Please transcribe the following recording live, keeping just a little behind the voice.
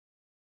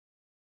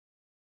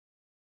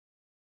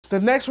The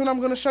next one I'm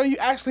going to show you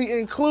actually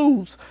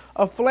includes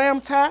a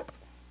flam tap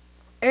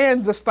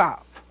and the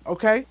stop,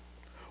 okay?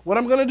 What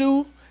I'm going to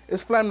do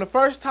is flam the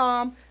first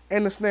time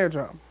and the snare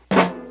drum.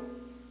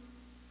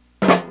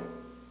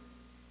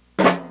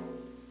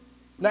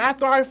 Now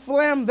after I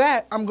flam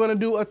that, I'm going to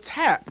do a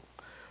tap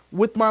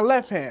with my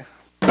left hand.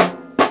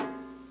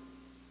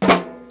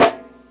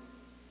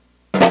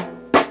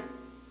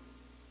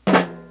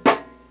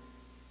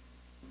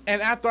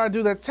 And after I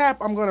do that tap,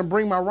 I'm going to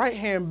bring my right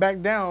hand back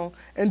down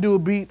and do a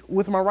beat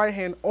with my right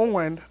hand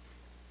on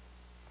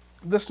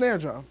the snare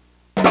drum.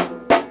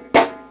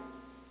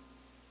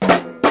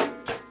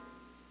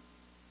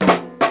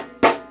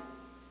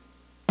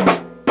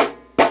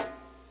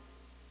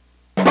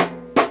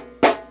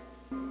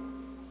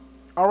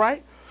 All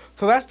right,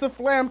 so that's the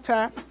flam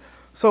tap.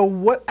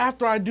 So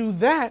after I do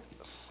that,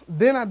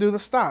 then I do the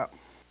stop.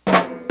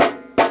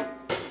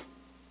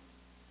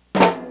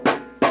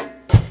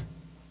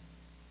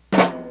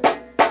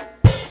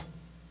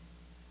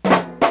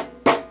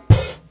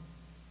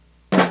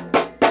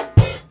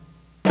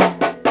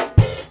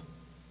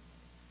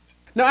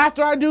 Now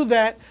after I do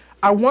that,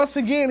 I once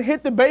again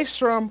hit the bass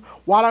drum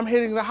while I'm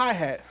hitting the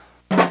hi-hat.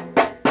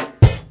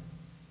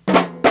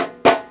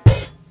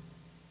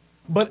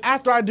 But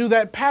after I do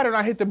that pattern,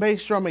 I hit the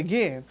bass drum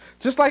again,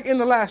 just like in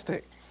the last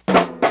take.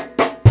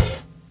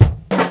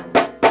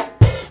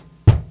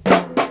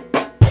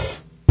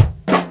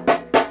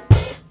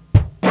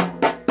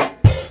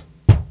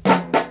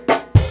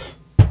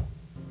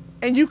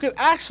 And you could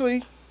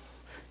actually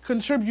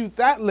contribute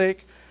that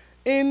lick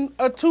in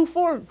a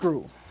 2/4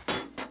 groove.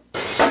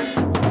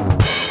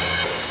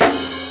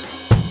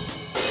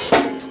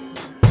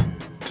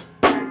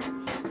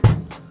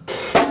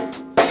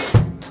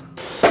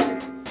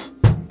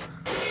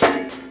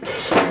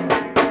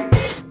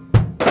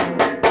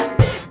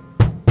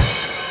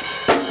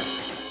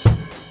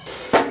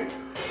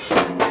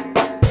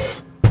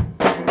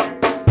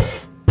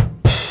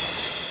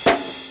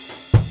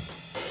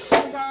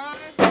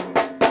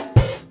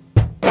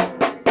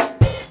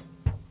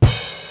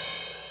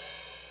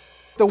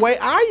 The way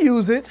I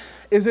use it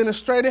is in a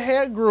straight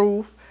ahead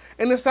groove,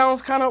 and it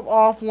sounds kind of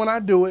off when I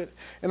do it,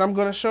 and I'm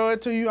going to show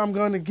it to you. I'm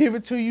going to give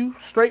it to you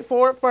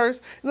straightforward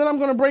first, and then I'm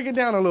going to break it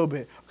down a little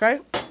bit, okay?